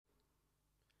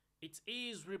It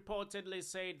is reportedly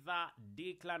said that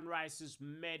Declan Rice's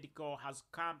medical has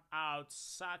come out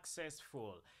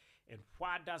successful. And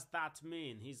what does that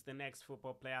mean? He's the next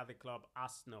football player at the club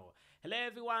Arsenal. Hello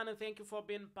everyone, and thank you for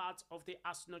being part of the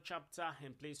Arsenal chapter.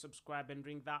 And please subscribe and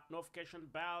ring that notification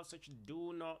bell so you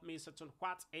do not miss out on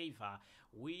whatever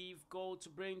we've got to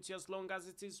bring to you, as long as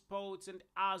it is sports and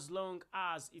as long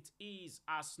as it is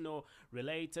Arsenal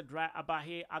related, right about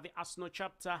here at the Arsenal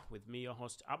chapter with me, your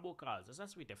host Abukaz.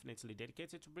 As we definitely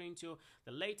dedicated to bring to you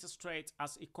the latest trade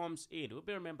as it comes in. We'll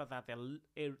remember that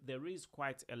there is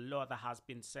quite a lot that has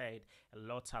been said. A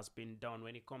lot has been done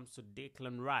when it comes to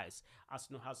Declan Rice.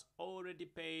 Arsenal has already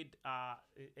paid a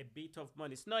bit of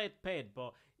money. It's not yet paid,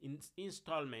 but in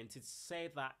installments, it's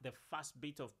said that the first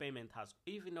bit of payment has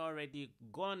even already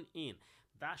gone in.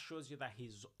 That shows you that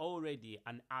he's already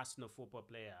an Arsenal football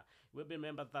player. We'll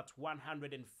remember that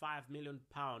 £105 million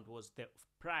was the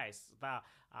price that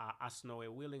Arsenal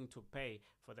were willing to pay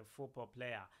for the football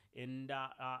player, and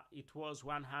it was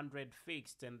 100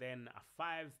 fixed and then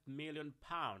 £5 million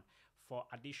for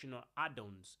additional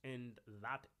add-ons, and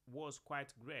that was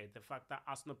quite great. The fact that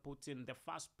Arsenal put in the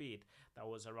first bid that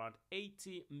was around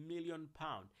 £80 million,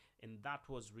 and that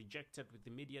was rejected with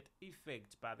immediate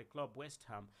effect by the club West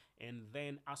Ham, and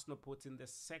then Arsenal put in the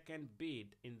second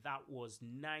bid, and that was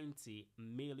 £90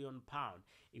 million.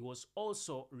 It was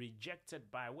also rejected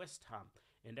by West Ham,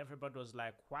 and everybody was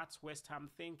like, what's West Ham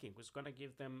thinking? Who's going to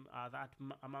give them that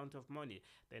amount of money?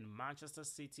 Then Manchester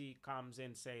City comes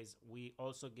and says, we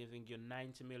also giving you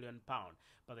 £90 million,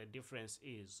 but the difference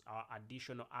is our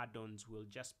additional add-ons will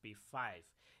just be 5,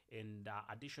 and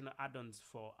additional add-ons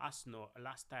for Arsenal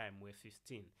last time were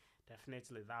 15.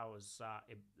 Definitely that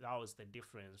was the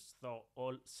difference. So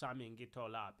all summing it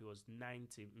all up, it was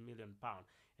 £90 million.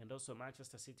 And also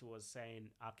Manchester City was saying,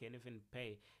 I can even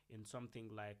pay in something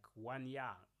like 1 year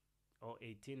or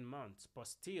 18 months, but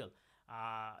still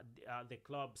the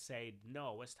club said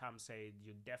no. West Ham said,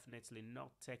 you're definitely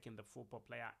not taking the football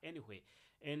player anyway.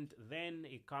 And then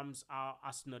it comes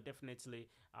Arsenal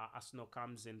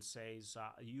comes and says,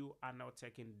 you are not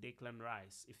taking Declan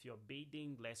Rice. If you're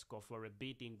bidding, let's go for a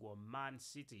bidding war. Man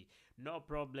City, no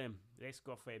problem, let's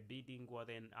go for a bidding war.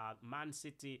 Then Man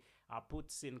City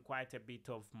puts in quite a bit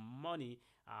of money,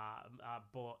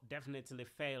 but definitely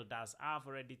failed, as I've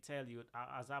already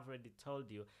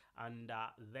told you. And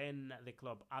then the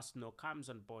club Arsenal comes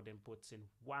on board and puts in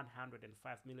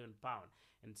 £105 million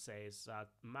and says,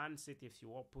 Man City, if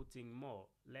you are putting more,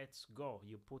 let's go.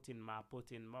 You put in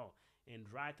more. And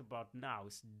right about now,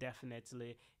 it's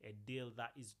definitely a deal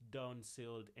that is done,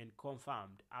 sealed, and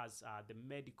confirmed, as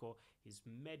his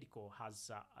medical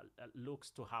has looks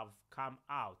to have come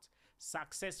out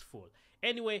successful.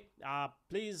 Anyway,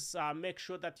 please make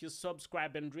sure that you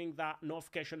subscribe and ring that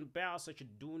notification bell so you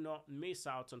do not miss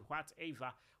out on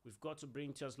whatever we've got to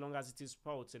bring to you, as long as it is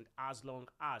sports and as long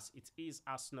as it is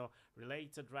Arsenal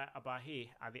related, right about here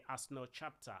at the Arsenal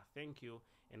chapter. Thank you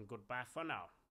and goodbye for now.